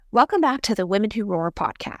Welcome back to the Women Who Roar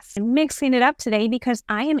podcast. I'm mixing it up today because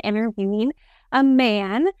I am interviewing a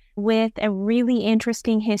man with a really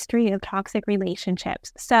interesting history of toxic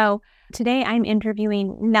relationships. So today I'm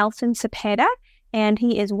interviewing Nelson Cepeda, and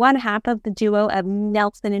he is one half of the duo of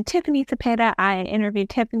Nelson and Tiffany Cepeda. I interviewed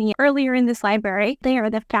Tiffany earlier in this library. They are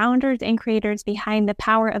the founders and creators behind the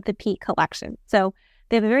Power of the Peak collection. So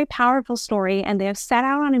they have a very powerful story, and they have set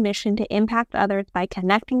out on a mission to impact others by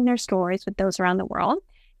connecting their stories with those around the world.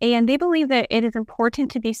 And they believe that it is important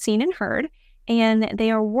to be seen and heard, and they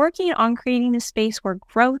are working on creating a space where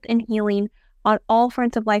growth and healing on all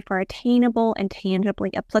fronts of life are attainable and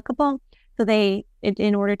tangibly applicable. So they,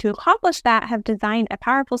 in order to accomplish that, have designed a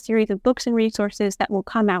powerful series of books and resources that will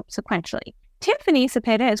come out sequentially. Tiffany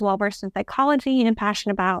Cepeda is well-versed in psychology and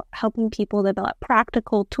passionate about helping people develop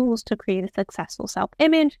practical tools to create a successful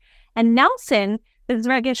self-image. And Nelson, this is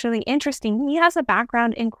where it gets really interesting. He has a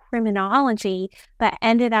background in criminology, but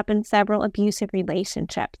ended up in several abusive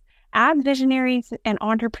relationships. As visionaries and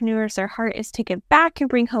entrepreneurs, their heart is to give back and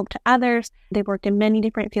bring hope to others. They've worked in many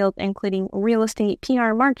different fields, including real estate,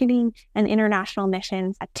 PR, marketing, and international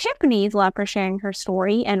missions. Tiffany's love for sharing her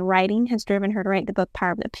story and writing has driven her to write the book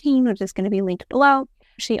Power of the Pain, which is going to be linked below.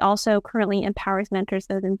 She also currently empowers mentors,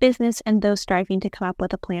 those in business and those striving to come up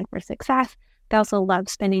with a plan for success. They also love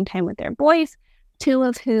spending time with their boys, two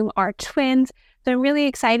of whom are twins. So I'm really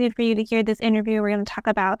excited for you to hear this interview. We're going to talk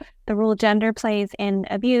about the role gender plays in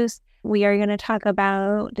abuse. We are going to talk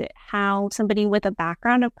about how somebody with a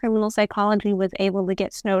background of criminal psychology was able to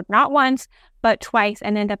get snowed not once, but twice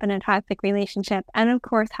and end up in a toxic relationship. And of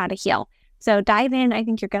course, how to heal. So dive in. I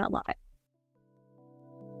think you're going to love it.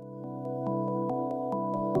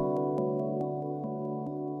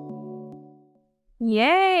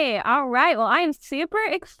 Yay. All right. Well, I am super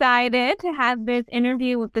excited to have this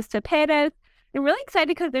interview with the Cepedas. I'm really excited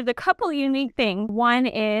because there's a couple unique things. One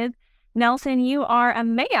is, Nelson, you are a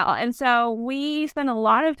male. And so we spend a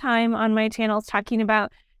lot of time on my channels talking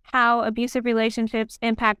about how abusive relationships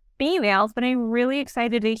impact females, but I'm really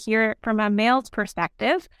excited to hear it from a male's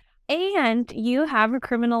perspective. And you have a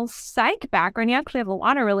criminal psych background. You actually have a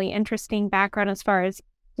lot of really interesting background as far as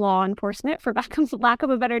law enforcement, for lack of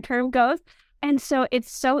a better term, goes. And so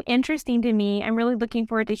it's so interesting to me. I'm really looking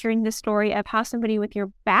forward to hearing the story of how somebody with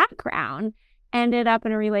your background ended up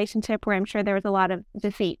in a relationship where I'm sure there was a lot of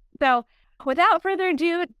deceit. So without further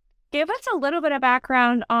ado, give us a little bit of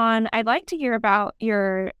background on, I'd like to hear about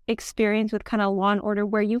your experience with kind of Law and Order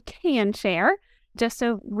where you can share, just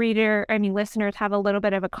so listeners have a little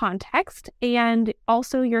bit of a context, and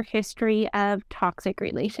also your history of toxic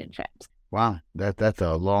relationships. Wow, that's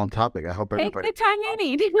a long topic. I hope everybody... Take the time you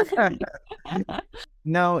need.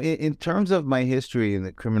 No, in terms of my history in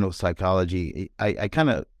the criminal psychology, I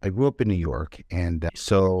grew up in New York, and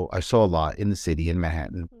so I saw a lot in the city, in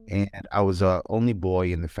Manhattan, and I was the only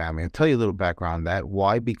boy in the family. I'll tell you a little background on that.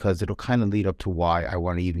 Why? Because it'll kind of lead up to why I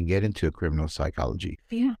want to even get into criminal psychology.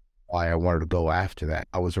 Yeah. Why I wanted to go after that.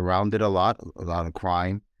 I was around it a lot of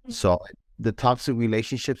crime. So the toxic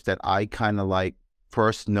relationships that I kind of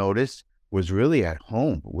first noticed was really at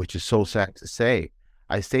home, which is so sad to say.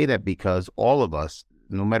 I say that because all of us,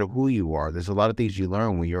 no matter who you are, there's a lot of things you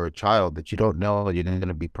learn when you're a child that you don't know you're going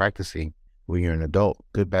to be practicing when you're an adult,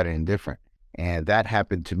 good, bad, and indifferent. And that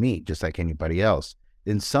happened to me, just like anybody else.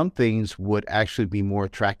 And some things would actually be more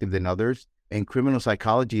attractive than others. And criminal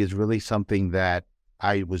psychology is really something that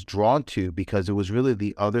I was drawn to because it was really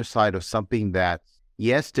the other side of something that,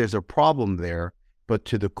 yes, there's a problem there, but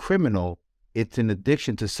to the criminal, it's an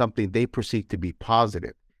addiction to something they perceive to be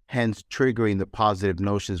positive, hence triggering the positive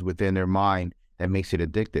notions within their mind that makes it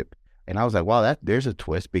addictive. And I was like, wow, there's a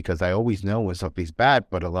twist, because I always know when something's bad,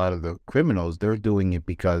 but a lot of the criminals, they're doing it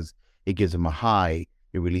because it gives them a high,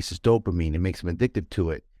 it releases dopamine, it makes them addicted to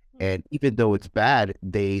it. And even though it's bad,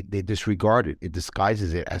 they disregard it. It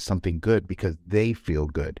disguises it as something good because they feel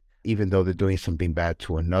good, even though they're doing something bad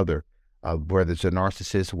to another. Whether it's a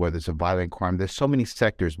narcissist, whether it's a violent crime, there's so many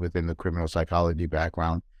sectors within the criminal psychology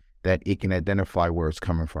background that it can identify where it's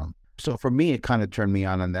coming from. So for me, it kind of turned me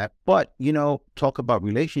on that. But, talk about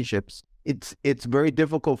relationships. It's very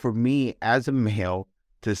difficult for me as a male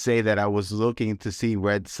to say that I was looking to see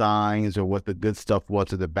red signs or what the good stuff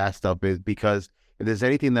was or the bad stuff is, because if there's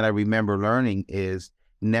anything that I remember learning is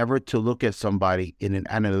never to look at somebody in an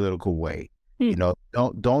analytical way.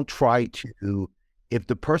 Don't try to... If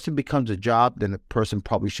the person becomes a job, then the person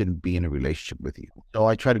probably shouldn't be in a relationship with you. So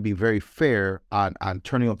I try to be very fair on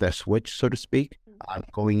turning off that switch, so to speak. I'm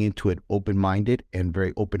going into it open-minded and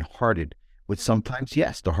very open-hearted, which sometimes,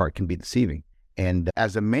 yes, the heart can be deceiving. And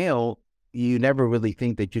as a male, you never really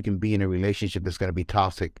think that you can be in a relationship that's going to be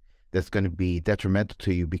toxic that's going to be detrimental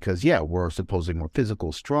to you because, yeah, we're supposedly more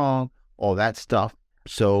physical, strong, all that stuff.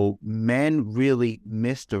 So men really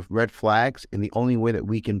miss the red flags, and the only way that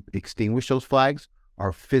we can extinguish those flags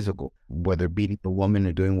are physical, whether beating a woman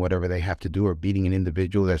or doing whatever they have to do, or beating an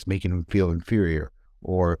individual that's making them feel inferior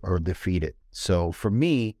or defeated. So for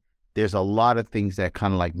me, there's a lot of things that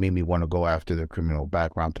kind of like made me want to go after the criminal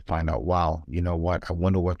background to find out, wow, you know what? I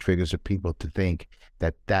wonder what triggers the people to think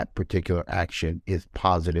that that particular action is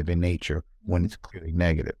positive in nature when it's clearly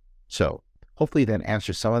negative. So hopefully that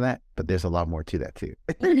answers some of that, but there's a lot more to that too.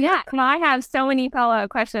 Yeah, well, I have so many follow-up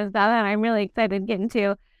questions about that. I'm really excited to get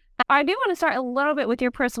into. I do want to start a little bit with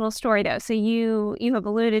your personal story, though. So you have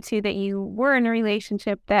alluded to that you were in a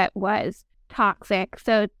relationship that was toxic.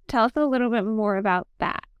 So tell us a little bit more about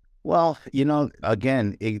that. Well, you know,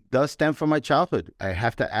 again, it does stem from my childhood. I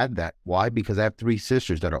have to add that. Why? Because I have 3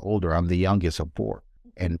 sisters that are older. I'm the youngest of 4.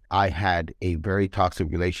 And I had a very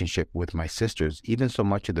toxic relationship with my sisters, even so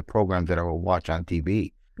much of the programs that I would watch on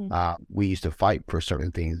TV. We used to fight for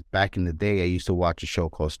certain things. Back in the day, I used to watch a show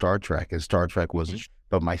called Star Trek, and Star Trek was,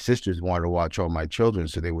 but my sisters wanted to watch all my children,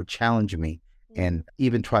 so they would challenge me and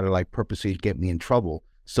even try to like purposely get me in trouble.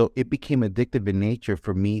 So it became addictive in nature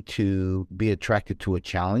for me to be attracted to a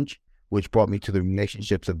challenge, which brought me to the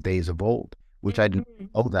relationships of days of old, which I didn't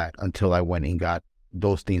know that until I went and got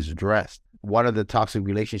those things addressed. One of the toxic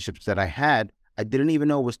relationships that I had, I didn't even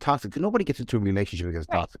know it was toxic, because nobody gets into a relationship because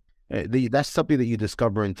it's toxic. That's something that you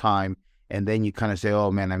discover in time, and then you kind of say,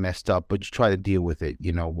 oh man, I messed up, but you try to deal with it.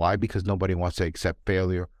 You know why? Because nobody wants to accept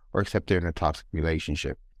failure or accept they're in a toxic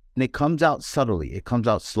relationship. And it comes out subtly. It comes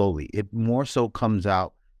out slowly. It more so comes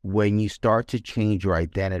out when you start to change your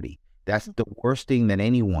identity. That's the worst thing that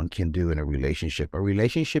anyone can do in a relationship. A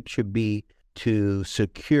relationship should be to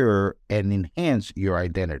secure and enhance your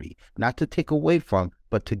identity, not to take away from,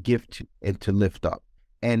 but to give to and to lift up.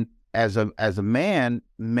 And as a man,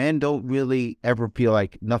 men don't really ever feel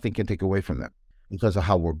like nothing can take away from them because of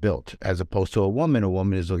how we're built, as opposed to a woman. A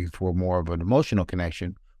woman is looking for more of an emotional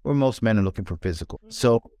connection, where most men are looking for physical.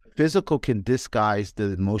 So physical can disguise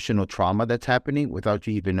the emotional trauma that's happening without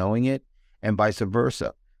you even knowing it, and vice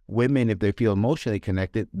versa. Women, if they feel emotionally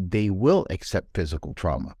connected, they will accept physical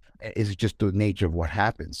trauma. It's just the nature of what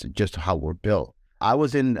happens, just how we're built. I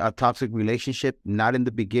was in a toxic relationship, not in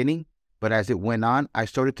the beginning, but as it went on, I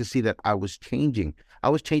started to see that I was changing. I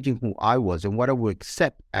was changing who I was and what I would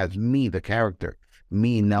accept as me, the character,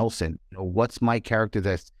 me, Nelson. You know, what's my character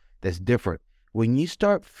that's different? When you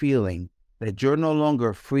start feeling that you're no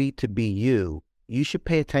longer free to be you, you should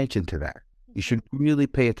pay attention to that. You should really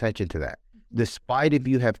pay attention to that. Despite if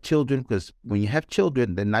you have children, because when you have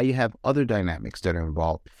children, then now you have other dynamics that are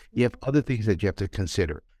involved. You have other things that you have to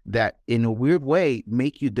consider that in a weird way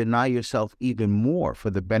make you deny yourself even more for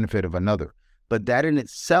the benefit of another. But that in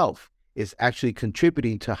itself is actually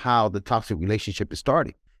contributing to how the toxic relationship is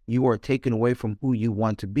starting. You are taken away from who you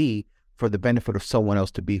want to be for the benefit of someone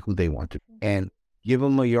else to be who they want to be. And give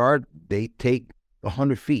them a yard, they take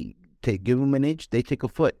 100 feet. Give them an inch, they take a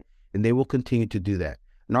foot. And they will continue to do that.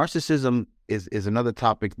 Narcissism is another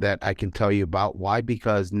topic that I can tell you about. Why?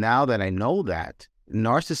 Because now that I know that,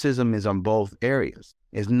 narcissism is on both areas.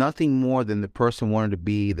 It's nothing more than the person wanting to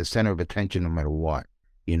be the center of attention no matter what.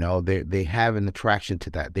 You know, they have an attraction to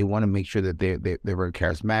that. They want to make sure that they're very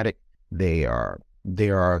charismatic. They are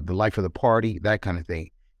the life of the party, that kind of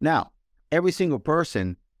thing. Now, every single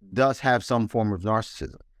person does have some form of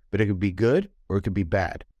narcissism, but it could be good or it could be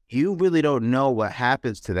bad. You really don't know what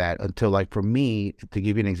happens to that until, like for me, to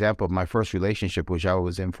give you an example of my first relationship, which I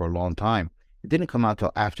was in for a long time, it didn't come out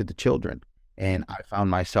till after the children. And I found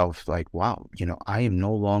myself like, wow, you know, I am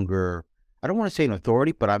no longer, I don't want to say an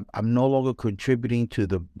authority, but I'm no longer contributing to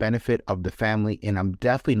the benefit of the family. And I'm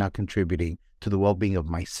definitely not contributing to the well-being of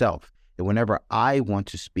myself. And whenever I want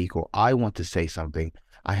to speak or I want to say something,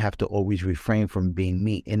 I have to always refrain from being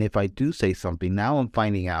me. And if I do say something, now I'm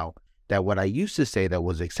finding out that what I used to say that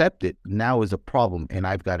was accepted now is a problem and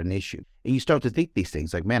I've got an issue. And you start to think these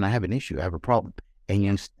things like, man, I have an issue, I have a problem. And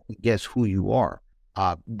you guess who you are.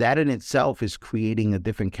 That in itself is creating a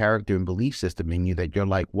different character and belief system in you that you're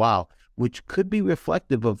like, wow, which could be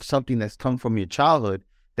reflective of something that's come from your childhood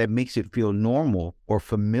that makes it feel normal or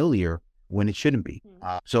familiar when it shouldn't be.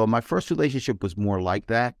 So my first relationship was more like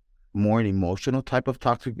that, more an emotional type of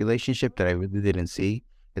toxic relationship that I really didn't see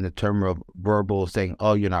in the term of verbal saying,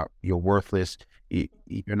 oh, you're worthless.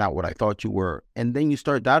 You're not what I thought you were. And then you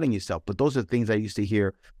start doubting yourself. But those are things I used to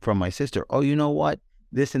hear from my sister. Oh, you know what?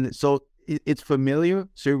 This and this. So it's familiar.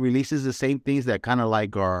 So it releases the same things that kind of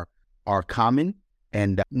like are common.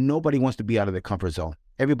 And nobody wants to be out of their comfort zone.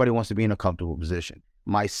 Everybody wants to be in a comfortable position.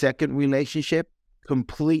 My second relationship,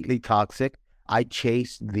 completely toxic. I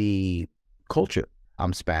chased the culture.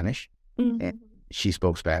 I'm Spanish, and she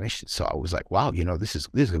spoke Spanish, so I was like, "Wow, this is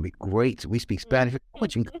gonna be great. We speak Spanish, so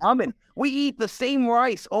much in common. We eat the same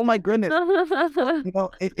rice. Oh my goodness!"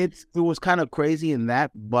 It was kind of crazy in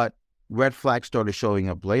that, but red flags started showing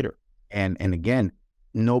up later. And again,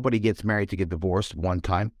 nobody gets married to get divorced one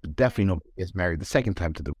time. Definitely nobody gets married the second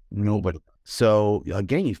time to nobody. So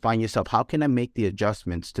again, you find yourself, how can I make the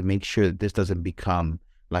adjustments to make sure that this doesn't become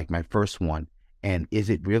like my first one? And is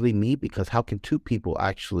it really me? Because how can two people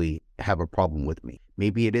actually have a problem with me?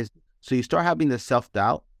 Maybe it is. So you start having the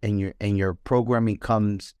self-doubt, and your programming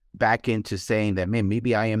comes back into saying that, man,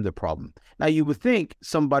 maybe I am the problem. Now, you would think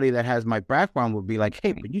somebody that has my background would be like,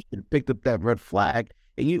 hey, but you should have picked up that red flag.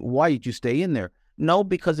 And why did you stay in there? No,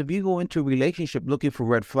 because if you go into a relationship looking for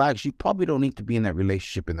red flags, you probably don't need to be in that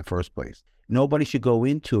relationship in the first place. Nobody should go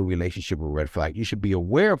into a relationship with red flag. You should be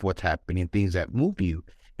aware of what's happening, things that move you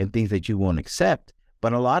and things that you won't accept.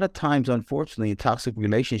 But a lot of times, unfortunately, in toxic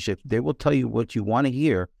relationships, they will tell you what you want to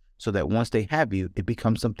hear so that once they have you, it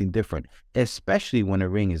becomes something different, especially when a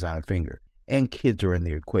ring is on a finger and kids are in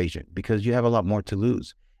the equation, because you have a lot more to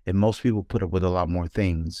lose. And most people put up with a lot more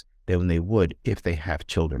things than they would if they have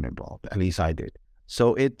children involved. At least I did.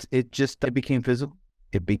 So it became physical.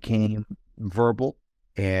 It became verbal.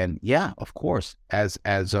 And yeah, of course, as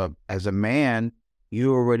a man,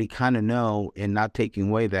 you already kind of know, and not taking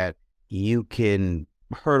away that you can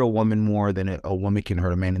hurt a woman more than a woman can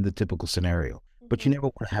hurt a man in the typical scenario. But you never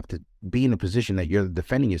want to have to be in a position that you're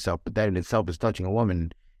defending yourself, but that in itself is touching a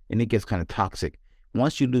woman, and it gets kind of toxic.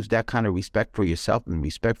 Once you lose that kind of respect for yourself and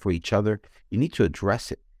respect for each other, you need to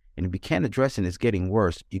address it. And if you can't address it and it's getting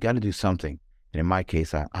worse, you got to do something. And in my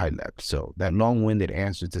case, I left. So that long-winded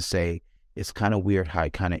answer to say, it's kind of weird how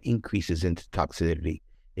it kind of increases into toxicity.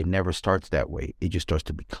 It never starts that way. It just starts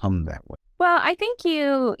to become that way. Well, I think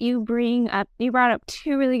you brought up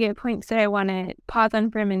two really good points that I want to pause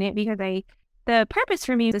on for a minute, because the purpose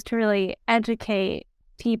for me is to really educate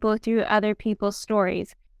people through other people's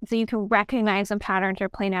stories so you can recognize some patterns are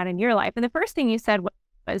playing out in your life. And the first thing you said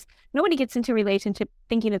was nobody gets into a relationship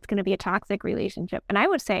thinking it's going to be a toxic relationship. And I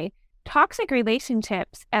would say toxic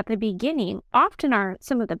relationships at the beginning often are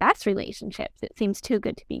some of the best relationships. It seems too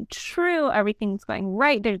good to be true. Everything's going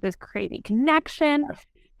right. There's this crazy connection.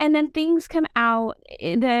 And then things come out.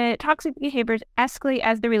 The toxic behaviors escalate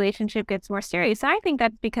as the relationship gets more serious. And I think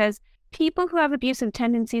that's because people who have abusive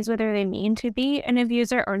tendencies, whether they mean to be an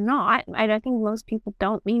abuser or not, I think most people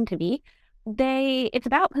don't mean to be, it's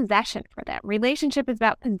about possession for them. Relationship is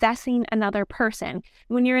about possessing another person.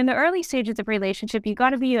 When you're in the early stages of relationship, you got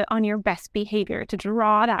to be on your best behavior to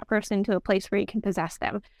draw that person to a place where you can possess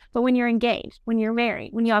them. But when you're engaged, when you're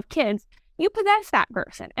married, when you have kids, you possess that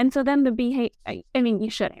person. And so then the behavior, you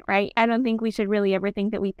shouldn't, right? I don't think we should really ever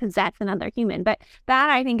think that we possess another human. But that,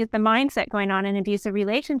 I think, is the mindset going on in an abusive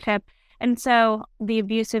relationship. And so the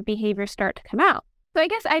abusive behaviors start to come out. So I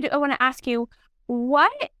guess I want to ask you,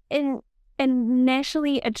 what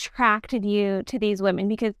initially attracted you to these women?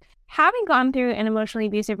 Because having gone through an emotionally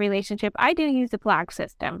abusive relationship, I do use the flag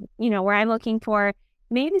system, where I'm looking for,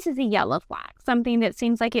 maybe this is a yellow flag, something that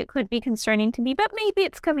seems like it could be concerning to me, but maybe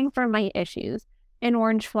it's coming from my issues. An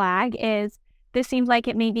orange flag is, this seems like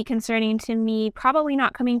it may be concerning to me, probably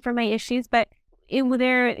not coming from my issues, but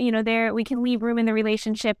we can leave room in the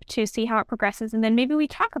relationship to see how it progresses. And then maybe we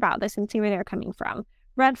talk about this and see where they're coming from.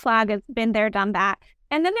 Red flag has been there, done that.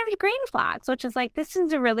 And then there's green flags, which is like, this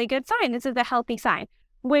is a really good sign. This is a healthy sign,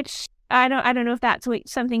 which I don't know if that's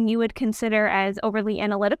something you would consider as overly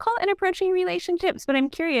analytical in approaching relationships, but I'm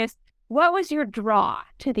curious, what was your draw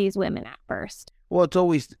to these women at first? Well, it's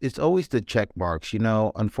always the check marks.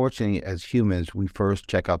 Unfortunately, as humans, we first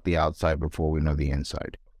check out the outside before we know the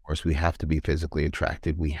inside. Of course, we have to be physically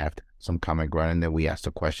attracted. We have to have some common ground, and then we ask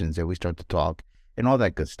the questions, then we start to talk and all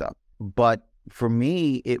that good stuff. But for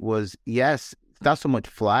me, it was, yes, not so much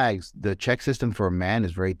flags. The check system for a man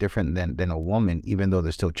is very different than a woman, even though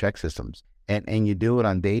there's still check systems. And you do it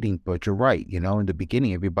on dating, but you're right. In the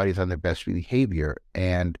beginning, everybody's on their best behavior.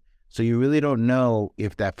 And so you really don't know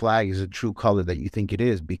if that flag is a true color that you think it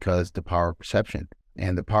is, because the power of perception.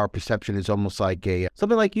 And the power of perception is almost like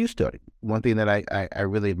something like you study. One thing that I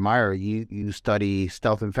really admire, you study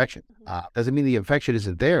stealth infection. Doesn't mean the infection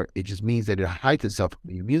isn't there. It just means that it hides itself from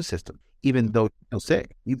the immune system, even though you're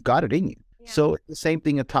sick. You've got it in you. Yeah. So it's the same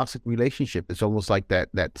thing in a toxic relationship. It's almost like that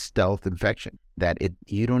stealth infection, that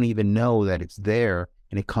you don't even know that it's there,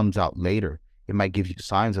 and it comes out later. It might give you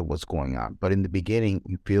signs of what's going on. But in the beginning,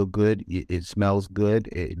 you feel good. It smells good.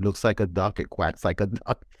 It looks like a duck. It quacks like a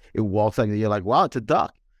duck. It walks like, you're like, wow, it's a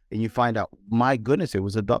duck. and you find out, my goodness, it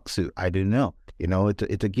was a duck suit. I didn't know.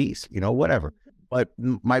 It's a geese. Whatever. But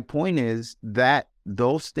my point is that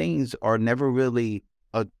those things are never really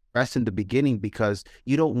addressed in the beginning because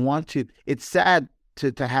you don't want to. It's sad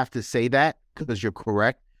to have to say that because you're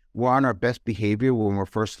correct. We're on our best behavior when we're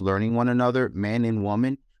first learning one another, man and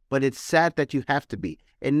woman. But it's sad that you have to be.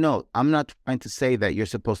 And no, I'm not trying to say that you're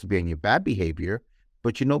supposed to be on your bad behavior,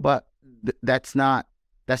 but but that's not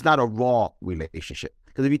a raw relationship.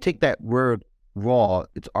 Because if you take that word raw,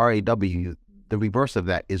 it's RAW, the reverse of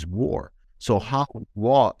that is war. So how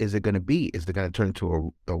raw is it going to be? Is it going to turn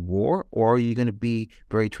into a war, or are you going to be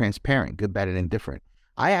very transparent, good, bad, and indifferent?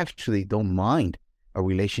 I actually don't mind a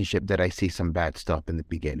relationship that I see some bad stuff in the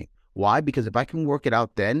beginning. Why? Because if I can work it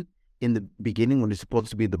out then, in the beginning when it's supposed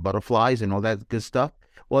to be the butterflies and all that good stuff,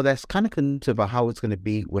 well, that's kind of conducive of how it's going to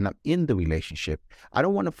be when I'm in the relationship. I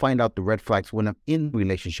don't want to find out the red flags when I'm in the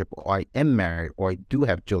relationship or I am married or I do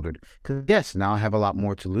have children. Because yes, now I have a lot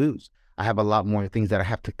more to lose. I have a lot more things that I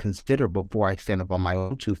have to consider before I stand up on my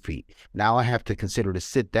own 2 feet. Now I have to consider to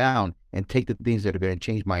sit down and take the things that are going to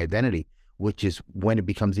change my identity, which is when it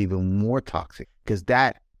becomes even more toxic. Because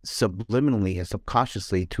that subliminally and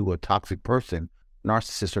subconsciously to a toxic person,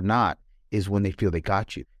 narcissist or not, is when they feel they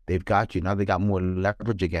got you. They've got you. Now they got more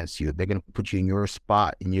leverage against you. They're going to put you in your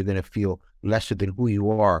spot and you're going to feel lesser than who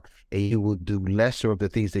you are. And you will do lesser of the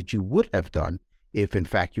things that you would have done if, in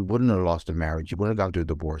fact, you wouldn't have lost a marriage. You wouldn't have gone through a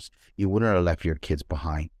divorce. You wouldn't have left your kids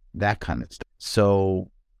behind. That kind of stuff.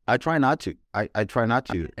 So I try not to. I try not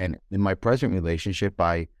to. And in my present relationship,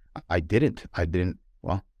 I didn't.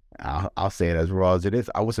 Well, I'll say it as raw as it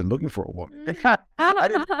is. I wasn't looking for a woman. I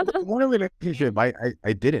didn't want a relationship.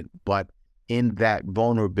 I didn't. But in that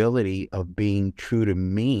vulnerability of being true to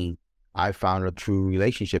me, I found a true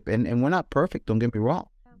relationship. And we're not perfect, don't get me wrong.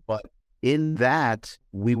 But in that,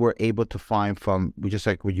 we were able to find just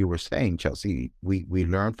like what you were saying, Chelsea, we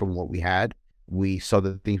learned from what we had. We saw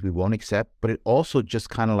the things we won't accept, but it also just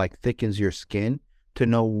kind of like thickens your skin to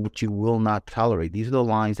know what you will not tolerate. These are the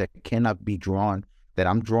lines that cannot be drawn, that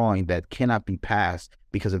I'm drawing, that cannot be passed,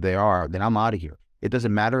 because if they are, then I'm out of here. It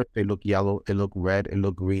doesn't matter if they look yellow, it look red, it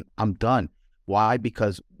look green. I'm done. Why?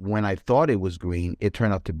 Because when I thought it was green, it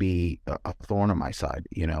turned out to be a thorn on my side,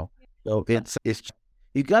 So it's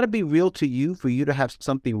you got to be real to you for you to have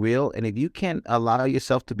something real. And if you can't allow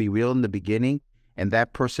yourself to be real in the beginning and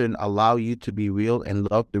that person allow you to be real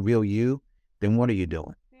and love the real you, then what are you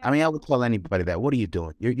doing? I mean, I would tell anybody that. What are you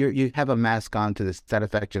doing? You have a mask on to the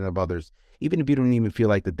satisfaction of others. Even if you don't even feel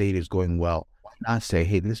like the date is going well, why not say,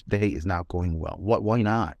 hey, this date is not going well? Why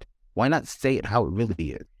not? Why not say it how it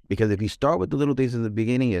really is? Because if you start with the little things in the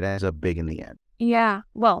beginning, it ends up big in the end. Yeah,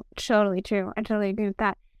 well, totally true. I totally agree with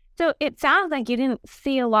that. So it sounds like you didn't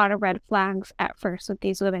see a lot of red flags at first with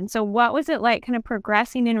these women. So what was it like kind of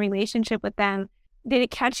progressing in relationship with them? Did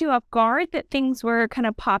it catch you off guard that things were kind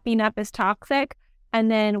of popping up as toxic?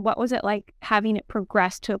 And then what was it like having it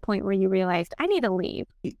progress to a point where you realized, I need to leave?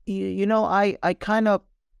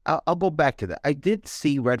 I'll go back to that. I did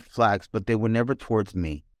see red flags, but they were never towards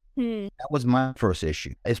me. That was my first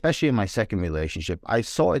issue, especially in my second relationship. I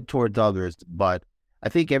saw it towards others, but I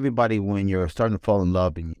think everybody, when you're starting to fall in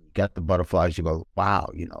love and you got the butterflies, you go, wow,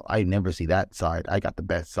 I never see that side. I got the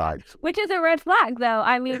best side. Which is a red flag, though.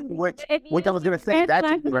 I mean, which I was going to say, that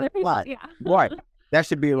should be a red flag. Yeah. Right. That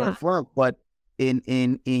should be a red flag. But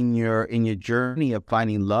in your journey of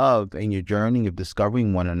finding love and your journey of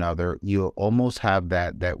discovering one another, you almost have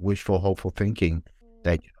that wishful, hopeful thinking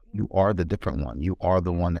that you are the different one. You are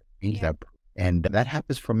the one that needs that. And that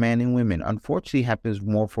happens for men and women. Unfortunately, it happens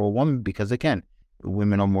more for a woman because, again,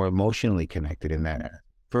 women are more emotionally connected in that.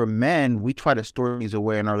 For men, we try to store these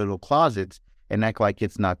away in our little closets and act like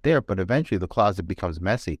it's not there, but eventually the closet becomes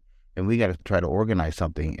messy and we got to try to organize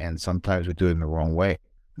something, and sometimes we do it in the wrong way.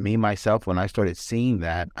 Me, myself, when I started seeing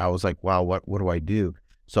that, I was like, wow, what do I do?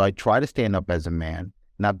 So I try to stand up as a man,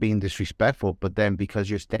 not being disrespectful, but then because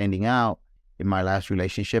you're standing out, in my last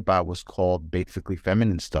relationship, I was called basically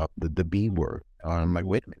feminine stuff, the B word. I'm like,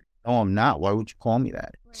 wait a minute. No, I'm not. Why would you call me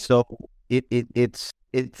that? Right. So it's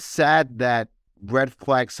sad that red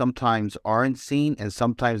flags sometimes aren't seen and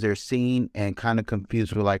sometimes they're seen and kind of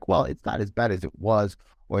confused. We're like, well, it's not as bad as it was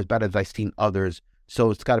or as bad as I've seen others.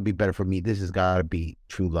 So it's got to be better for me. This has got to be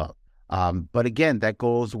true love. But again, that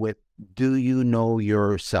goes with, do you know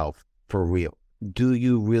yourself for real? Do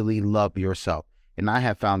you really love yourself? And I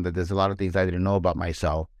have found that there's a lot of things I didn't know about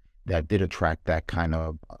myself that did attract that kind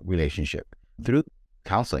of relationship through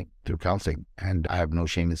counseling. And I have no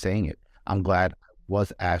shame in saying it. I'm glad I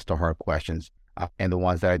was asked the hard questions and the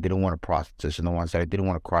ones that I didn't want to process and the ones that I didn't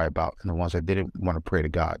want to cry about and the ones I didn't want to pray to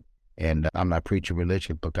God. And I'm not preaching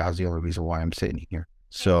religion, but God's the only reason why I'm sitting here.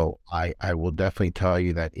 So I will definitely tell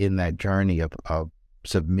you that in that journey of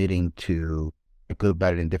submitting to the good,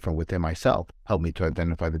 bad, and indifferent within myself helped me to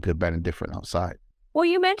identify the good, bad, and indifferent outside. Well,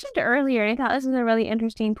 you mentioned earlier, and I thought this was a really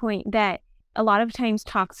interesting point, that a lot of times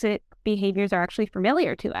toxic behaviors are actually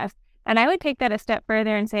familiar to us. And I would take that a step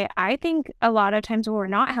further and say, I think a lot of times when we're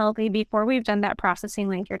not healthy, before we've done that processing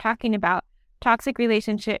like you're talking about, toxic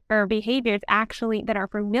relationship or behaviors actually that are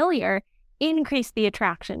familiar increase the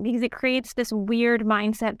attraction, because it creates this weird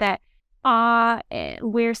mindset that,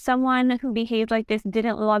 where someone who behaved like this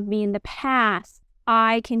didn't love me in the past,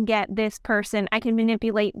 I can get this person, I can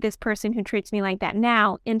manipulate this person who treats me like that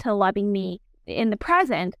now into loving me in the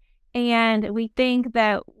present. And we think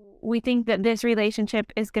that this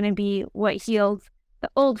relationship is going to be what heals the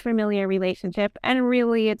old familiar relationship. And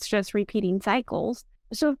really, it's just repeating cycles.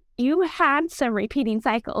 So you had some repeating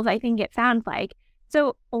cycles, I think it sounds like.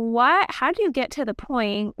 So how do you get to the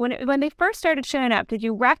point when they first started showing up? Did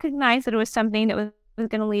you recognize that it was something that was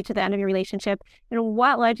going to lead to the end of your relationship? And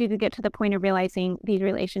what led you to get to the point of realizing these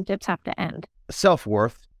relationships have to end?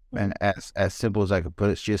 Self-worth. And as simple as I could put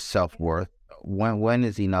it, it's just self-worth. When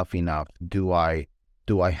is enough enough? Do I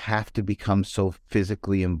have to become so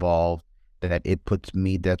physically involved that it puts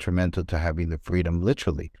me detrimental to having the freedom,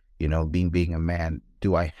 literally, being a man?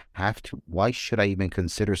 Do I have to? Why should I even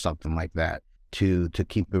consider something like that to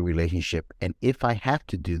keep a relationship? And if I have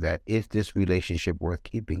to do that, is this relationship worth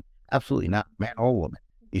keeping? Absolutely not, man or woman.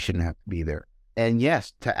 You shouldn't have to be there. And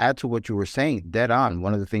yes, to add to what you were saying, dead on,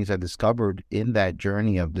 one of the things I discovered in that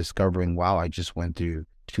journey of discovering, wow, I just went through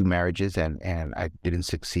 2 marriages and I didn't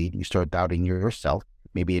succeed. You start doubting yourself.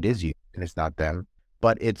 Maybe it is you and it's not them.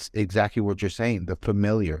 But it's exactly what you're saying, the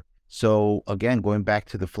familiar. So again, going back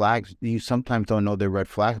to the flags, you sometimes don't know they're red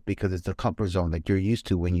flags because it's the comfort zone that you're used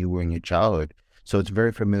to when you were in your childhood. So it's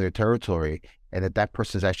very familiar territory, and that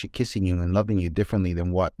person is actually kissing you and loving you differently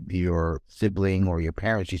than what your sibling or your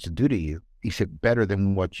parents used to do to you. You said better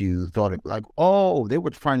than what you thought it, like, oh, they were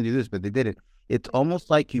trying to do this, but they didn't. It's almost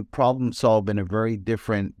like you problem solve in a very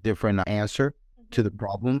different answer to the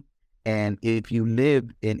problem. And if you live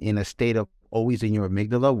in a state of always in your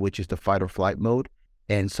amygdala, which is the fight or flight mode,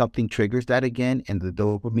 and something triggers that again, and the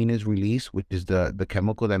dopamine is released, which is the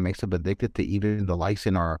chemical that makes us addicted to even the likes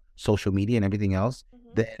in our social media and everything else,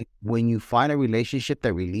 then when you find a relationship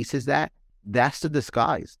that releases that, that's the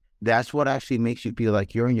disguise. That's what actually makes you feel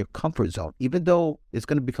like you're in your comfort zone, even though it's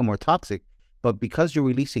going to become more toxic. But because you're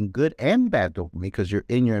releasing good and bad dopamine, because you're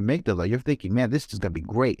in your amygdala, you're thinking, man, this is going to be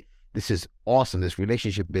great. This is awesome. This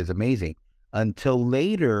relationship is amazing. Until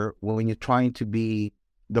later, when you're trying to be,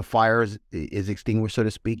 the fire is extinguished, so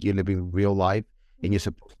to speak, you're living real life, and you're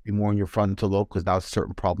supposed to be more in your frontal lobe because now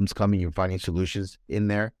certain problems coming, you're finding solutions in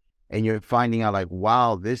there. And you're finding out like,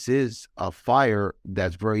 wow, this is a fire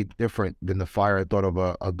that's very different than the fire I thought of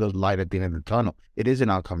a good light at the end of the tunnel. It is an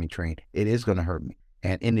oncoming train. It is going to hurt me.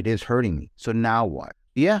 And it is hurting me. So now what?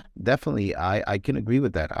 Yeah, definitely. I can agree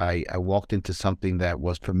with that. I walked into something that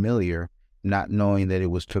was familiar, not knowing that it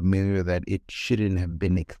was familiar, that it shouldn't have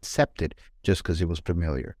been accepted just because it was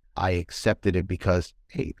familiar. I accepted it because,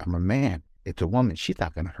 hey, I'm a man. It's a woman. She's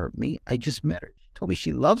not going to hurt me. I just met her. She told me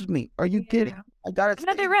she loves me. Are you kidding? I got it.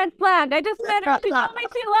 Another red flag. I just met her. She told me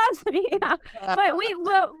she loves me. Yeah. But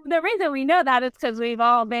the reason we know that is because we've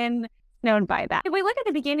all been known by that. If we look at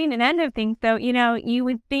the beginning and end of things, though, you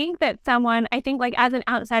would think that someone, I think like as an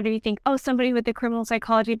outsider, you think, oh, somebody with a criminal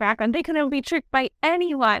psychology background, they couldn't be tricked by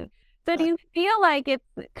anyone. So do you feel like it's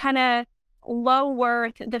kind of low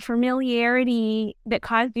worth, the familiarity that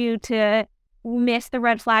caused you to miss the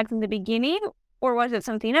red flags in the beginning, or was it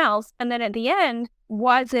something else? And then at the end,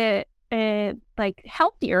 was it a like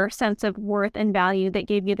healthier sense of worth and value that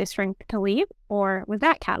gave you the strength to leave, or was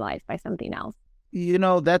that catalyzed by something else?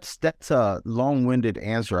 That's a long-winded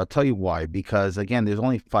answer. I'll tell you why. Because again, there's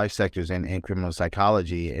only 5 sectors in criminal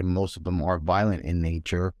psychology, and most of them are violent in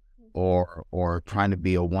nature, or trying to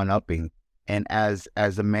be a one-upping. And as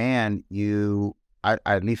a man,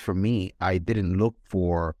 at least for me, I didn't look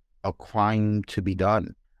for a crime to be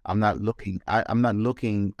done. I'm not looking.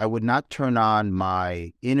 I would not turn on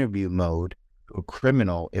my interview mode to a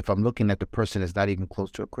criminal if I'm looking at the person that's not even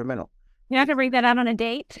close to a criminal. You have to bring that out on a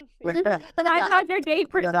date. I thought your date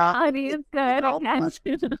personality is good.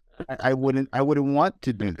 I wouldn't want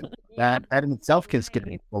to do that. That in itself can scare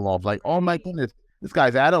people off. Like, oh my goodness, this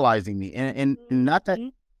guy's idolizing me. And not that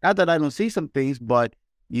I don't see some things, but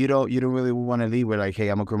you don't really want to leave with like, hey,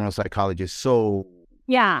 I'm a criminal psychologist. So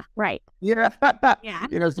yeah, right. Yeah. Yeah.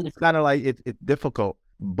 So it's kind of like it's difficult.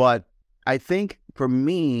 But I think for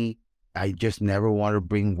me, I just never want to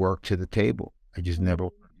bring work to the table. I just never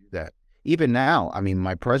want to do that. Even now, I mean,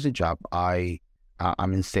 my present job, I'm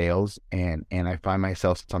in sales, and I find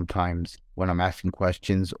myself sometimes when I'm asking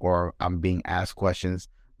questions or I'm being asked questions,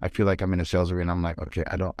 I feel like I'm in a sales arena. I'm like, okay,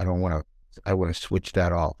 I don't want to. I want to switch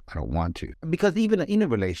that off. I don't want to, because even in a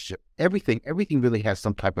relationship, everything really has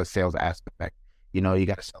some type of sales aspect. You know, you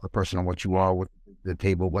got to sell the person on what you are, with the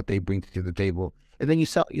table, what they bring to the table, and then you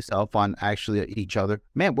sell yourself on actually each other.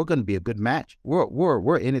 Man, we're going to be a good match.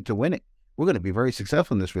 We're in it to win it. We're going to be very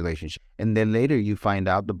successful in this relationship. And then later you find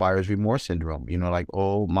out the buyer's remorse syndrome, you know, like,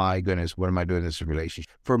 oh my goodness, what am I doing in this relationship?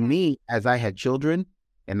 For me, as I had children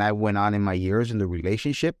and I went on in my years in the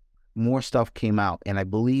relationship, more stuff came out. And I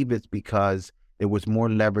believe it's because there was more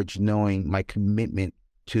leverage knowing my commitment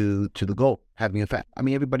to the goal, having a family. I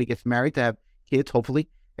mean, everybody gets married to have kids, hopefully,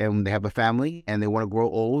 and they have a family and they want to grow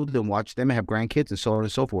old and watch them and have grandkids and so on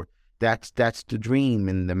and so forth. That's the dream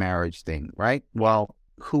in the marriage thing, right? Well,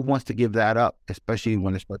 who wants to give that up, especially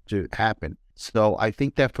when it's about to happen? So I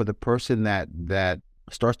think that for the person that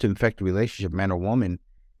starts to infect a relationship, man or woman,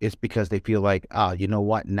 it's because they feel like, you know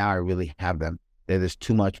what? Now I really have them. There's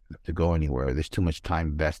too much to go anywhere. There's too much time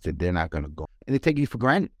invested. They're not going to go. And they take you for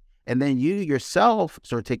granted. And then you yourself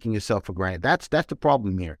start taking yourself for granted. That's the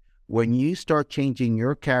problem here. When you start changing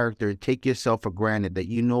your character and take yourself for granted, that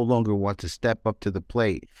you no longer want to step up to the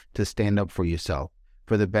plate to stand up for yourself,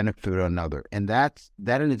 for the benefit of another. And that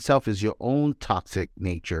in itself is your own toxic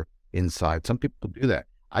nature inside. Some people do that.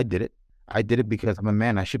 I did it. I did it because I'm a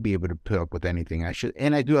man. I should be able to put up with anything.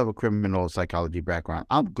 And I do have a criminal psychology background.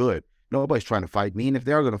 I'm good. Nobody's trying to fight me. And if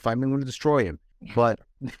they are going to fight me, I'm going to destroy him. But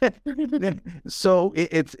so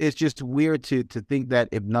it's just weird to think that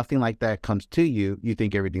if nothing like that comes to you, you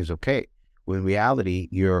think everything's okay. When in reality,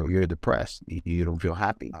 you're depressed. You don't feel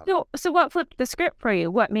happy. So what flipped the script for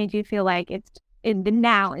you? What made you feel like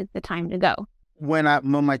now is the time to go? When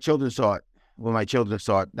my children saw it,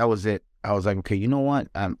 that was it. I was like, okay, you know what?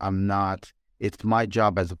 I'm not. It's my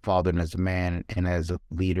job as a father and as a man and as a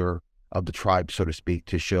leader of the tribe, so to speak,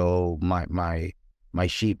 to show my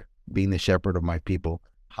sheep, being the shepherd of my people,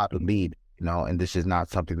 how to lead. You know, and this is not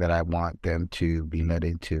something that I want them to be led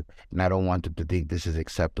into, and I don't want them to think this is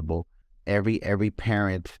acceptable. Every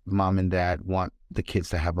parent, mom and dad, want the kids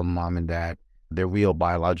to have a mom and dad, their real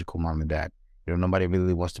biological mom and dad. You know, nobody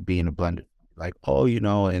really wants to be in a blender. Like, oh, you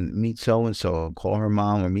know, and meet so-and-so, call her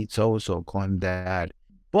mom, or meet so-and-so, call him dad.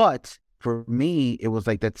 But for me, it was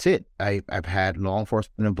like, that's it. I've had law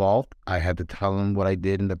enforcement involved. I had to tell them what I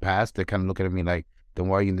did in the past. They're kind of looking at me like, then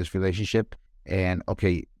why are you in this relationship? And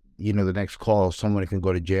okay, you know, the next call, someone can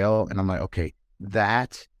go to jail. And I'm like, okay,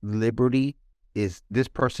 that liberty is, this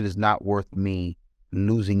person is not worth me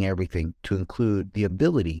losing everything, to include the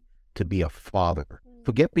ability to be a father.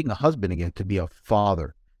 Forget being a husband again, to be a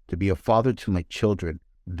father to my children,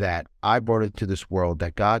 that I brought into this world,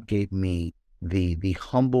 that God gave me the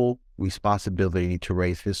humble responsibility to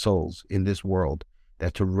raise his souls in this world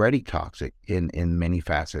that's already toxic in many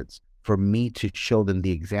facets. For me to show them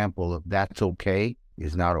the example of that's okay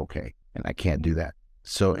is not okay. And I can't do that.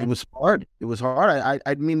 So it was hard.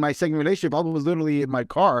 I mean, my second relationship, I was literally in my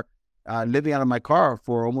car, living out of my car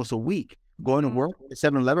for almost a week, going to work at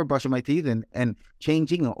 7-Eleven, brushing my teeth and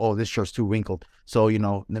changing. Oh, this shirt's too wrinkled. So, you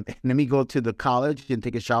know, let me go to the college and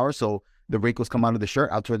take a shower so the wrinkles come out of the shirt.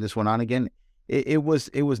 I'll turn this one on again. It was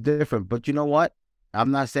different. But you know what? I'm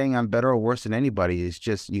not saying I'm better or worse than anybody. It's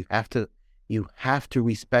just you have to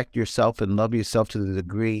respect yourself and love yourself to the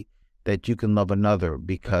degree that you can love another.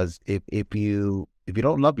 Because if you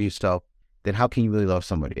don't love yourself, then how can you really love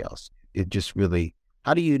somebody else? It just really,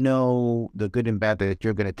 how do you know the good and bad that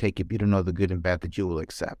you're going to take if you don't know the good and bad that you will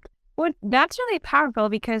accept? Well, that's really powerful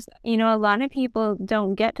because, you know, a lot of people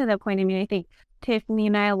don't get to the point. I mean, I think Tiffany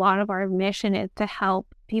and I, a lot of our mission is to help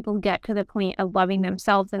people get to the point of loving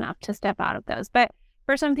themselves enough to step out of those. But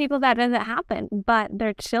for some people, that doesn't happen. But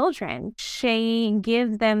their children,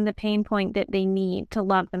 gives them the pain point that they need to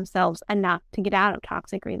love themselves enough to get out of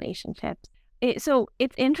toxic relationships. So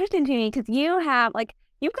it's interesting to me because you've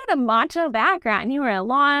got a macho background. You were in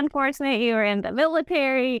law enforcement, you were in the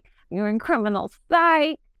military, you were in criminal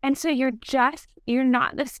psych. And so you're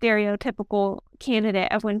not the stereotypical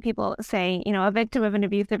candidate of when people say, you know, a victim of an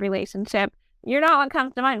abusive relationship. You're not what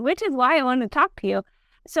comes to mind, which is why I wanted to talk to you.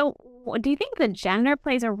 So do you think the gender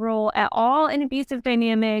plays a role at all in abusive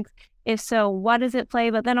dynamics? If so, what does it play?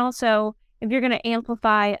 But then also, if you're going to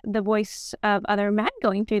amplify the voice of other men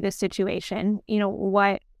going through this situation, you know,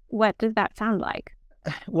 what does that sound like?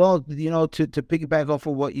 Well, you know, to piggyback off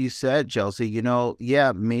of what you said, Chelsea, you know,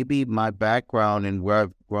 yeah, maybe my background and where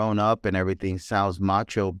I've grown up and everything sounds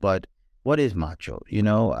macho, but what is macho?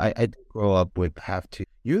 I did grow up with have to.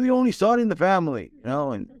 You're the only son in the family,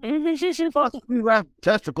 and you have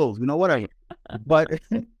testicles. You know what I? But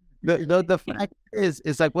the fact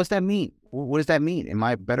is like, what's that mean? What does that mean? Am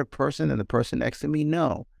I a better person than the person next to me?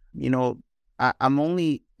 No.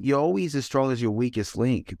 You're always as strong as your weakest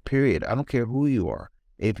link. Period. I don't care who you are.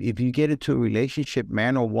 If you get into a relationship,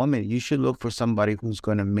 man or woman, you should look for somebody who's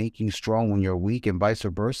going to make you strong when you're weak, and vice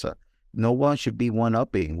versa. No one should be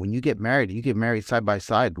one-upping. When you get married side by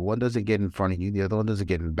side. One doesn't get in front of you, the other one doesn't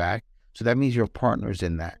get in back. So that means your partner's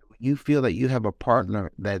in that. When you feel that you have a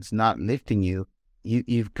partner that's not lifting you,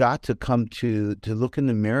 you've got to come to look in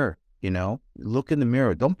the mirror. Look in the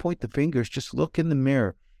mirror. Don't point the fingers. Just look in the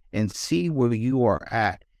mirror and see where you are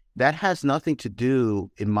at. That has nothing to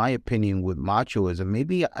do, in my opinion, with machoism.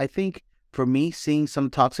 Maybe I think for me, seeing some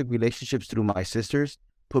toxic relationships through my sisters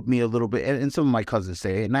put me a little bit, and some of my cousins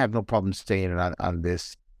say it, and I have no problem saying it on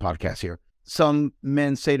this podcast here. Some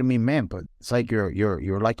men say to me, man, but it's like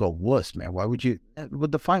you're like a wuss, man. Why would you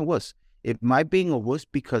define wuss? Am I being a wuss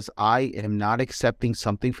because I am not accepting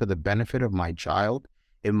something for the benefit of my child?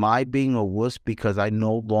 Am I being a wuss because I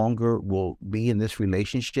no longer will be in this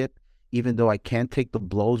relationship, even though I can't take the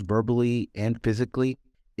blows verbally and physically?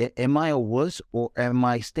 Am I a wuss, or am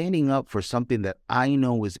I standing up for something that I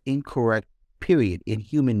know is incorrect, period, in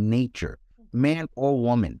human nature, man or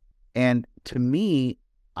woman? And to me,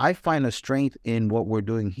 I find a strength in what we're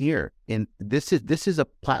doing here. And this is a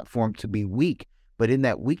platform to be weak, but in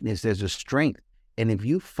that weakness, there's a strength. And if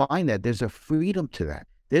you find that, there's a freedom to that.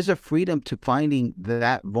 There's a freedom to finding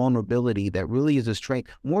that vulnerability that really is a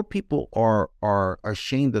strength. More people are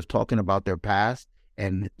ashamed of talking about their past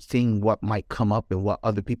and seeing what might come up and what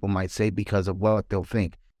other people might say because of what they'll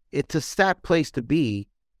think. It's a sad place to be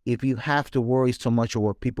if you have to worry so much of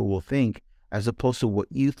what people will think, as opposed to what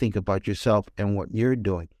you think about yourself and what you're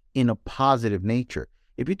doing in a positive nature.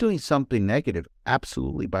 If you're doing something negative,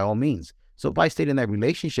 absolutely, by all means. So if I stayed in that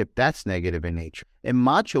relationship, that's negative in nature. And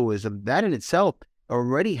machoism, that in itself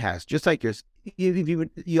already has, just like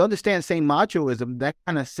you understand saying machoism, that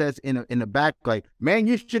kind of says in the back, like, man,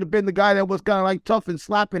 you should have been the guy that was kind of like tough and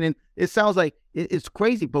slapping. And it sounds like it's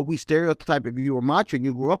crazy, but we stereotype, if you were macho and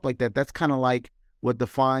you grew up like that, that's kind of like what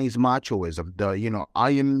defines machoism. I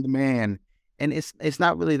am the man. And it's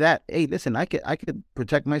not really that. Hey, listen, I could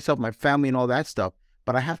protect myself, my family, and all that stuff,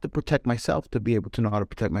 but I have to protect myself to be able to know how to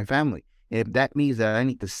protect my family. And if that means that I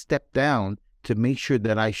need to step down to make sure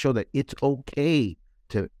that I show that it's okay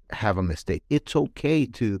to have a mistake, it's okay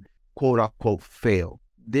to quote unquote fail.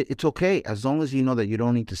 It's okay, as long as you know that you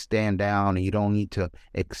don't need to stand down and you don't need to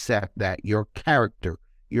accept that your character,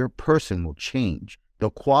 your person will change.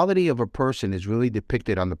 The quality of a person is really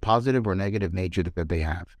depicted on the positive or negative nature that they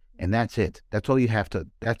have. And that's it. That's all you have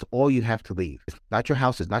to leave. It's not your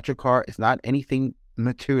house. It's not your car. It's not anything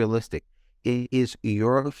materialistic. It is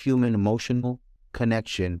your human emotional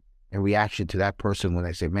connection and reaction to that person when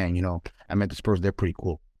they say, man, I met this person. They're pretty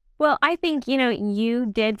cool. Well, I think, you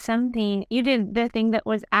did the thing that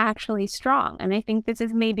was actually strong. And I think this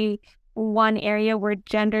is maybe one area where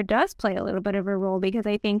gender does play a little bit of a role, because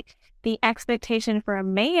I think the expectation for a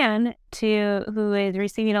man who is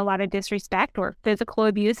receiving a lot of disrespect or physical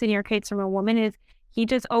abuse, in your case from a woman, is he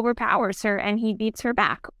just overpowers her and he beats her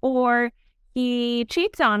back, or he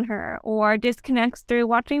cheats on her, or disconnects through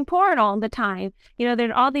watching porn all the time.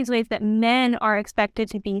 There's all these ways that men are expected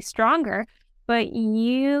to be stronger, but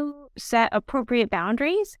you set appropriate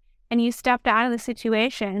boundaries and you stepped out of the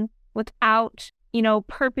situation without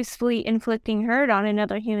purposefully inflicting hurt on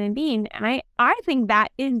another human being. And I think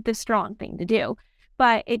that is the strong thing to do,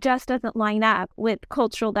 but it just doesn't line up with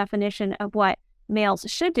cultural definition of what males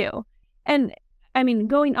should do. And I mean,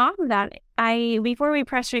 going off of that, before we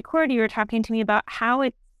press record, you were talking to me about how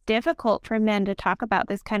it's difficult for men to talk about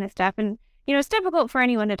this kind of stuff. And, it's difficult for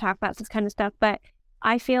anyone to talk about this kind of stuff, but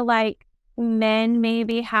I feel like men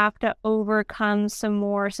maybe have to overcome some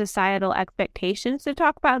more societal expectations to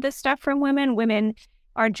talk about this stuff from women. Women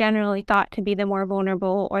are generally thought to be the more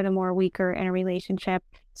vulnerable or the more weaker in a relationship.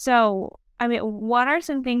 So, I mean, what are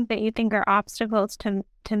some things that you think are obstacles to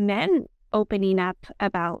men opening up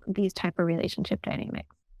about these type of relationship dynamics?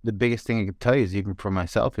 The biggest thing I can tell you is, even for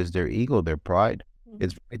myself, is their ego, their pride. Mm-hmm.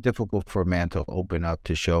 It's very difficult for a man to open up,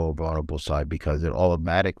 to show a vulnerable side, because it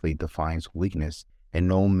automatically defines weakness. And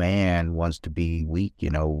no man wants to be weak.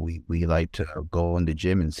 We like to go in the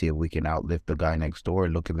gym and see if we can outlift the guy next door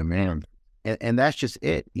and look in the mirror. And that's just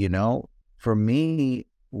it, For me,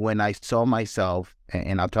 when I saw myself,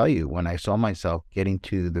 and I'll tell you, when I saw myself getting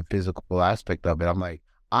to the physical aspect of it, I'm like,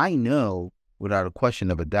 I know without a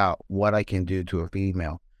question of a doubt what I can do to a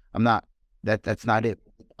female. That's not it.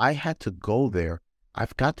 I had to go there.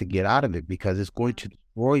 I've got to get out of it because it's going to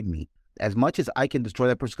destroy me. As much as I can destroy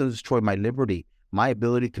that person, it's going to destroy my liberty, my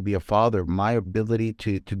ability to be a father, my ability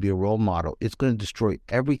to be a role model. It's going to destroy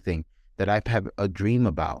everything that I've had a dream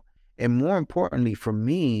about. And more importantly, for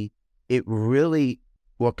me, it really,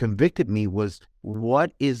 what convicted me was,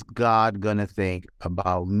 what is God going to think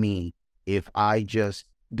about me if I just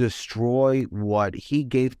destroy what he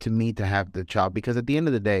gave to me to have the child? Because at the end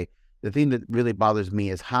of the day, the thing that really bothers me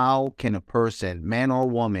is, how can a person, man or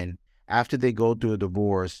woman, after they go through a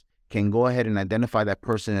divorce, can go ahead and identify that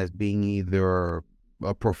person as being either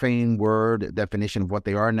a profane word, definition of what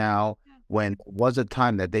they are now, when it was a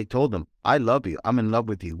time that they told them, I love you, I'm in love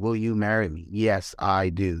with you, will you marry me? Yes, I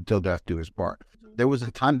do, till death do us part. There was a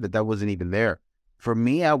time that wasn't even there. For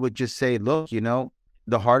me, I would just say, look,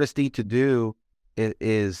 the hardest thing to do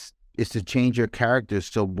is to change your character.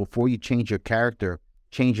 So before you change your character,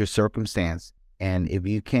 change your circumstance. And if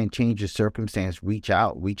you can't change your circumstance, reach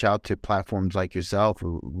out to platforms like yourself,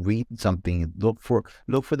 or read something, look for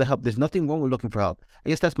the help. There's nothing wrong with looking for help. I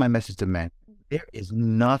guess that's my message to men. There is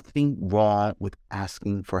nothing wrong with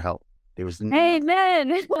asking for help. There is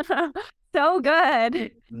Amen. So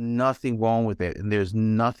good. Nothing wrong with it. And there's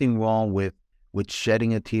nothing wrong with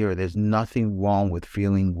shedding a tear. There's nothing wrong with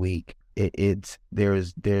feeling weak. There's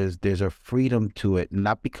a freedom to it,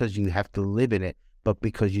 not because you have to live in it, but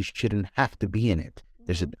because you shouldn't have to be in it.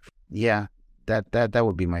 That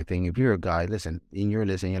would be my thing. If you're a guy, listen, and you're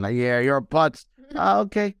listening, you're like, yeah, you're a putz.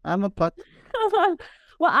 Okay, I'm a putz.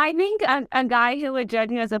 Well, I think a guy who would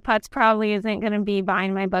judge me as a putz probably isn't going to be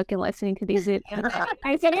buying my book and listening to these videos.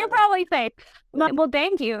 I said, you're probably safe. Well,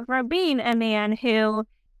 thank you for being a man who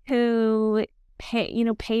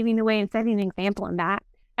paving the way and setting an example in that.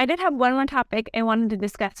 I did have one more topic I wanted to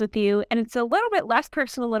discuss with you, and it's a little bit less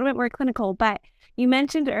personal, a little bit more clinical, but you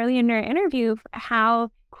mentioned earlier in our interview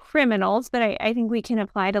how criminals, but I think we can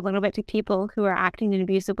apply it a little bit to people who are acting in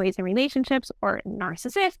abusive ways in relationships, or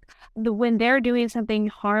narcissists, when they're doing something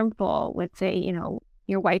harmful, let's say,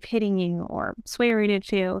 your wife hitting you or swearing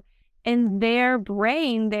at you, in their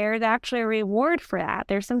brain, there's actually a reward for that.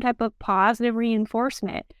 There's some type of positive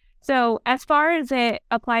reinforcement. So as far as it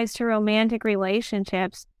applies to romantic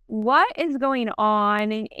relationships, what is going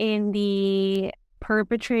on in the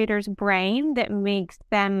perpetrator's brain that makes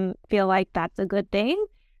them feel like that's a good thing?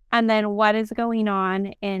 And then what is going on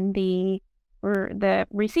in the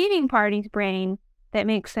receiving party's brain that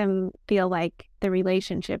makes them feel like the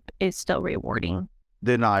relationship is still rewarding?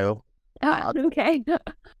 Denial. Okay.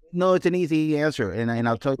 No, it's an easy answer. And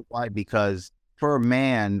I'll tell you why. Because for a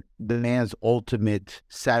man, the man's ultimate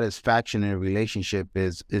satisfaction in a relationship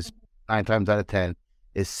is 9 times out of 10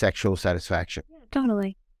 is sexual satisfaction. Yeah,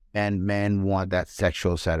 totally. And men want that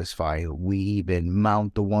sexual satisfaction. We even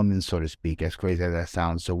mount the woman, so to speak, as crazy as that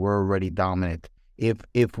sounds. So we're already dominant.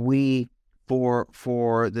 If we,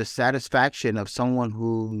 for the satisfaction of someone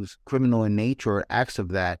who's criminal in nature or acts of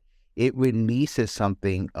that, it releases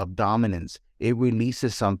something of dominance. It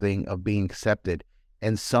releases something of being accepted.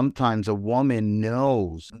 And sometimes women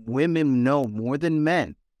know more than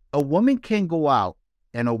men. A woman can go out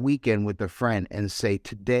on a weekend with a friend and say,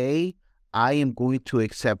 today I am going to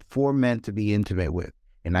accept 4 men to be intimate with.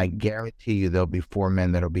 And I guarantee you there'll be 4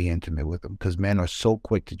 men that'll be intimate with them, because men are so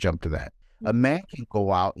quick to jump to that. A man can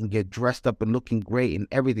go out and get dressed up and looking great and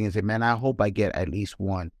everything and say, man, I hope I get at least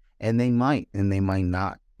 1. And they might, and they might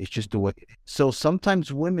not. It's just the way. So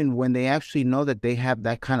sometimes women, when they actually know that they have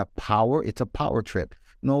that kind of power, it's a power trip.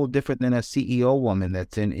 No different than a CEO woman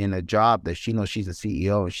that's in a job that she knows she's a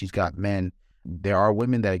CEO and she's got men. There are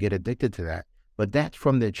women that get addicted to that, but that's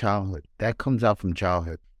from their childhood. That comes out from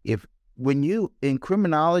childhood. In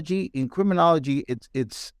criminology,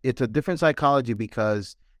 it's a different psychology,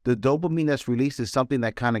 because the dopamine that's released is something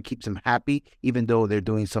that kind of keeps them happy, even though they're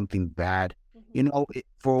doing something bad.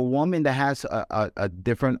 For a woman that has a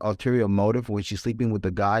different ulterior motive when she's sleeping with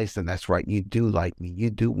the guys, then that's right. You do like me.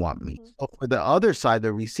 You do want me. So for the other side,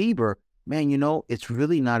 the receiver, man, it's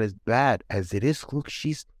really not as bad as it is. Look,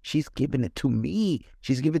 she's giving it to me.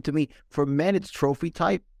 She's giving it to me. For men, it's trophy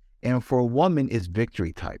type. And for a woman, it's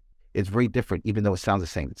victory type. It's very different, even though it sounds the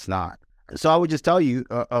same. It's not. So I would just tell you,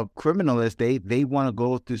 a criminalist, they want to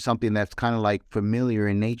go through something that's kind of like familiar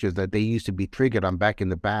in nature, that they used to be triggered on back in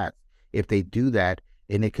the past. If they do that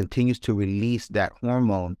and it continues to release that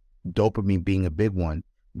hormone, dopamine being a big one,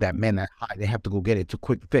 that men that high, they have to go get it. It's a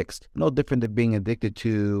quick fix. No different than being addicted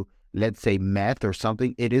to, let's say, meth or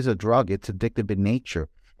something. It is a drug. It's addictive in nature,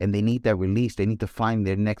 and they need that release. They need to find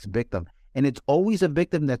their next victim. And it's always a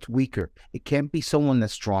victim that's weaker. It can't be someone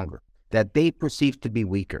that's stronger, that they perceive to be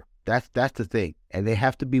weaker. That's the thing. And they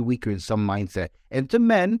have to be weaker in some mindset. And to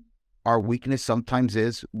men, our weakness sometimes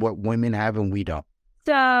is what women have and we don't.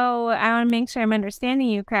 So I want to make sure I'm understanding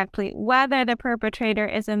you correctly. Whether the perpetrator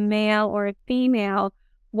is a male or a female,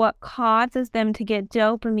 what causes them to get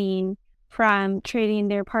dopamine from treating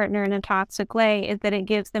their partner in a toxic way is that it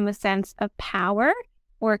gives them a sense of power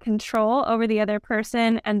or control over the other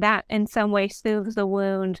person. And that in some way soothes the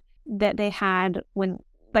wound that they had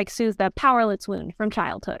soothes the powerless wound from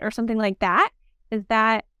childhood or something like that. Is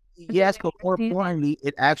that? Yes, but more importantly,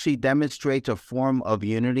 it actually demonstrates a form of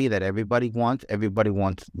unity that everybody wants. Everybody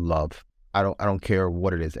wants love. I don't care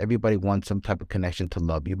what it is. Everybody wants some type of connection to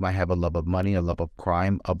love. You might have a love of money, a love of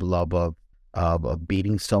crime, a love of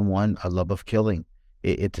beating someone, a love of killing.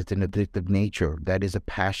 It's an addictive nature. That is a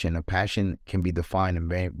passion. A passion can be defined in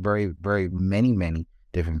very, very, very many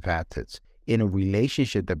different facets. In a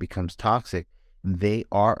relationship that becomes toxic, they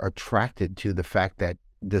are attracted to the fact that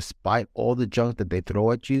despite all the junk that they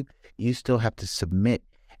throw at you, you still have to submit.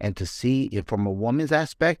 And to see if from a woman's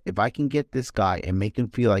aspect, if I can get this guy and make him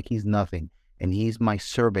feel like he's nothing and he's my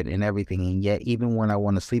servant and everything, and yet even when I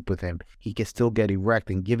want to sleep with him, he can still get erect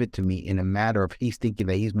and give it to me in a matter of he's thinking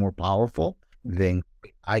that he's more powerful, then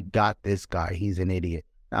I got this guy. He's an idiot.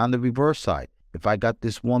 Now, on the reverse side, if I got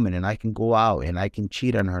this woman and I can go out and I can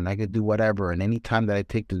cheat on her and I can do whatever, and anytime that I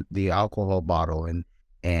take the alcohol bottle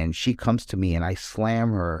and she comes to me and I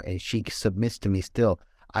slam her and she submits to me still,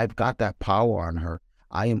 I've got that power on her.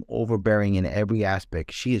 I am overbearing in every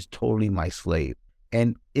aspect. She is totally my slave.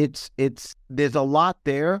 And there's a lot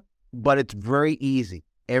there, but it's very easy.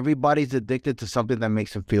 Everybody's addicted to something that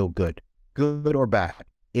makes them feel good or bad.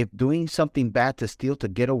 If doing something bad to steal, to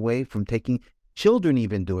get away from taking, children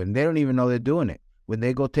even do it, and they don't even know they're doing it. When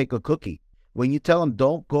they go take a cookie, when you tell them,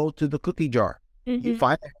 don't go to the cookie jar, you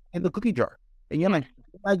find it in the cookie jar. And you're like,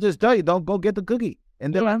 I just tell you, don't go get the cookie.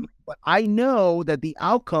 And they're like, but I know that the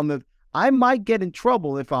outcome of, I might get in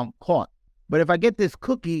trouble if I'm caught. But if I get this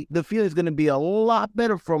cookie, the feeling is going to be a lot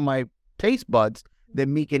better from my taste buds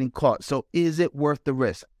than me getting caught. So is it worth the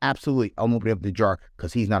risk? Absolutely. I'm opening up the jar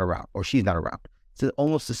because he's not around or she's not around. It's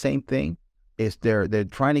almost the same thing. It's they're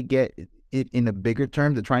trying to get it in a bigger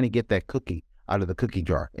term. They're trying to get that cookie out of the cookie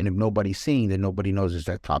jar. And if nobody's seeing, then nobody knows it's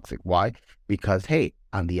that toxic. Why? Because, hey,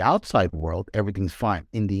 on the outside world, everything's fine.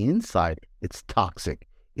 In the inside, it's toxic.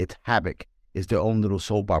 It's havoc. It's their own little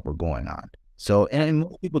soap opera going on. So, and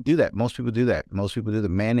most people do that. Most people do that. Most people do the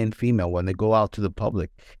man and female. When they go out to the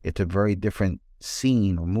public, it's a very different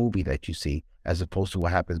scene or movie that you see as opposed to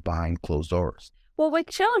what happens behind closed doors. Well, with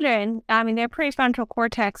children, I mean, their prefrontal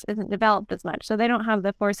cortex isn't developed as much. So they don't have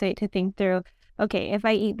the foresight to think through, okay, if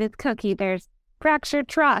I eat this cookie, there's fractured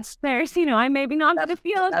trust. There's, I maybe not going to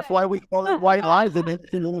feel it. That's why we call it white lies and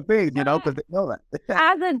it's little things, because they know that.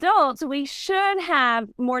 As adults, we should have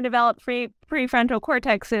more developed prefrontal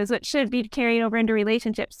cortexes, which should be carried over into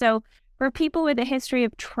relationships. So for people with a history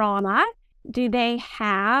of trauma, do they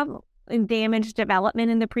have damaged development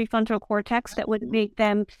in the prefrontal cortex that would make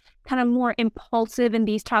them kind of more impulsive in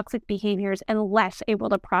these toxic behaviors and less able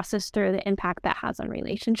to process through the impact that has on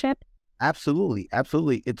relationship? Absolutely.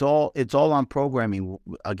 Absolutely. It's all on programming.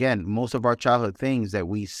 Again, most of our childhood things that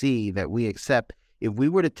we see, that we accept, if we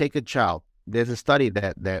were to take a child, there's a study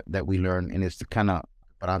that we learn, and it's kind of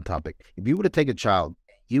on topic. If you were to take a child,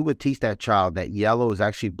 you would teach that child that yellow is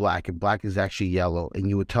actually black and black is actually yellow. And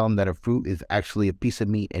you would tell them that a fruit is actually a piece of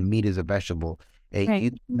meat and meat is a vegetable. And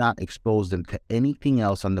you do not expose them to anything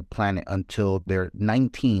else on the planet until they're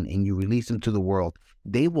 19 and you release them to the world.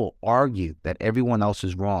 They will argue that everyone else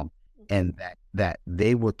is wrong. And that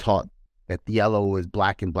they were taught that yellow is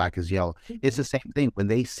black and black is yellow. It's the same thing. When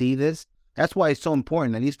they see this, that's why it's so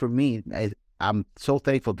important, at least for me. I'm so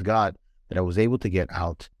thankful to God that I was able to get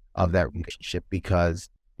out of that relationship, because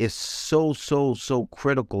it's so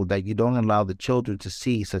critical that you don't allow the children to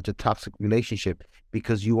see such a toxic relationship,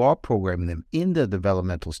 because you are programming them in the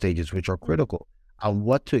developmental stages, which are critical, on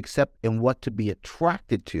what to accept and what to be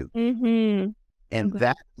attracted to. And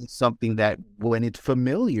that is something that when it's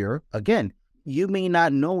familiar, again, you may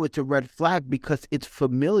not know it's a red flag because it's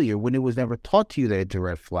familiar when it was never taught to you that it's a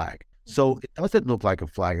red flag. So it doesn't look like a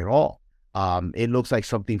flag at all. It looks like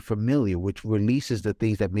something familiar, which releases the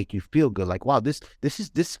things that make you feel good. Like, wow, this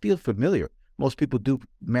feels familiar. Most people do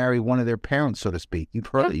marry one of their parents, so to speak. You've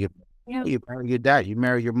heard it. You marry your dad, you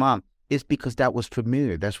marry your mom. It's because that was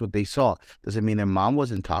familiar. That's what they saw. Doesn't mean their mom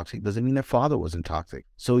wasn't toxic. Doesn't mean their father wasn't toxic.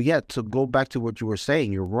 So yeah, to go back to what you were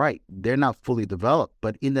saying, you're right. They're not fully developed,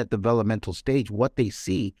 but in that developmental stage, what they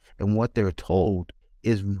see and what they're told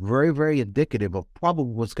is very, very indicative of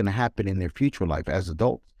probably what's going to happen in their future life as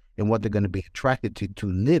adults. and what they're going to be attracted to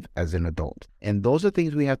live as an adult. And those are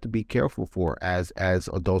things we have to be careful for as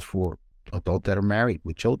adults, for adults that are married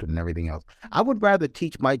with children and everything else. I would rather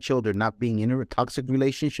teach my children not being in a toxic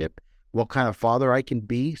relationship, what kind of father I can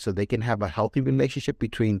be so they can have a healthy relationship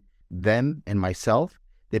between them and myself,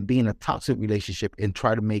 than be in a toxic relationship and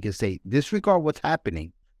try to make it say, disregard what's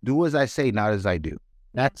happening. Do as I say, not as I do.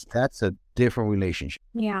 That's a different relationship.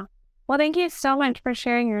 Yeah. Well, thank you so much for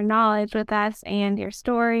sharing your knowledge with us and your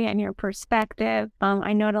story and your perspective.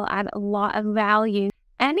 I know it'll add a lot of value.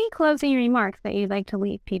 Any closing remarks that you'd like to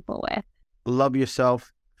leave people with? Love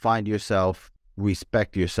yourself, find yourself,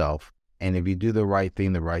 respect yourself. And if you do the right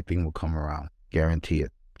thing will come around. Guarantee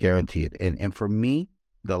it. Guarantee it. And for me,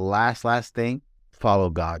 the last thing, follow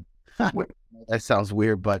God. That sounds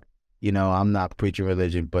weird, but I'm not preaching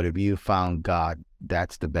religion, but if you found God,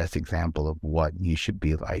 that's the best example of what you should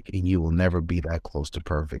be like, and you will never be that close to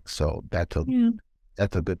perfect. So that's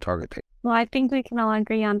a good target. Well, I think we can all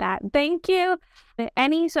agree on that. Thank you.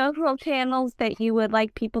 Any social channels that you would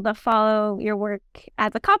like people to follow your work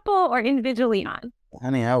as a couple or individually on?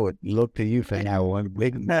 Honey, I would look to you for that one.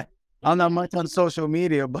 I'm not much on social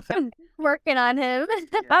media, but working on him.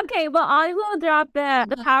 Okay, well, I will drop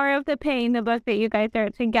the Power of the Pain, the book that you guys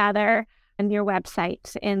are together, and your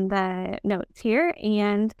website in the notes here.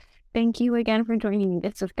 And thank you again for joining me.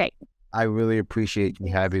 This was great. I really appreciate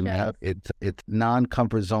you having me. It's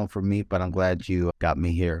non-comfort zone for me, but I'm glad you got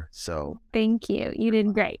me here. So thank you. You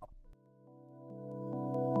did great.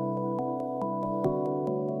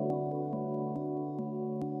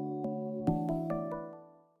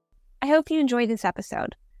 I hope you enjoyed this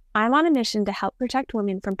episode. I'm on a mission to help protect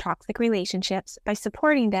women from toxic relationships by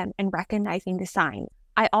supporting them and recognizing the signs.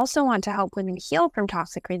 I also want to help women heal from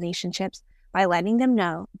toxic relationships by letting them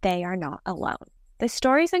know they are not alone. The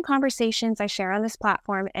stories and conversations I share on this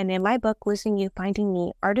platform and in my book, Losing You, Finding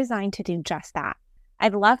Me, are designed to do just that.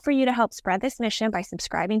 I'd love for you to help spread this mission by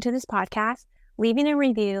subscribing to this podcast, leaving a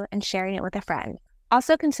review, and sharing it with a friend.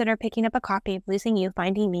 Also consider picking up a copy of Losing You,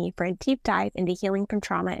 Finding Me for a deep dive into healing from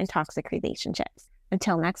trauma and toxic relationships.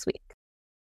 Until next week.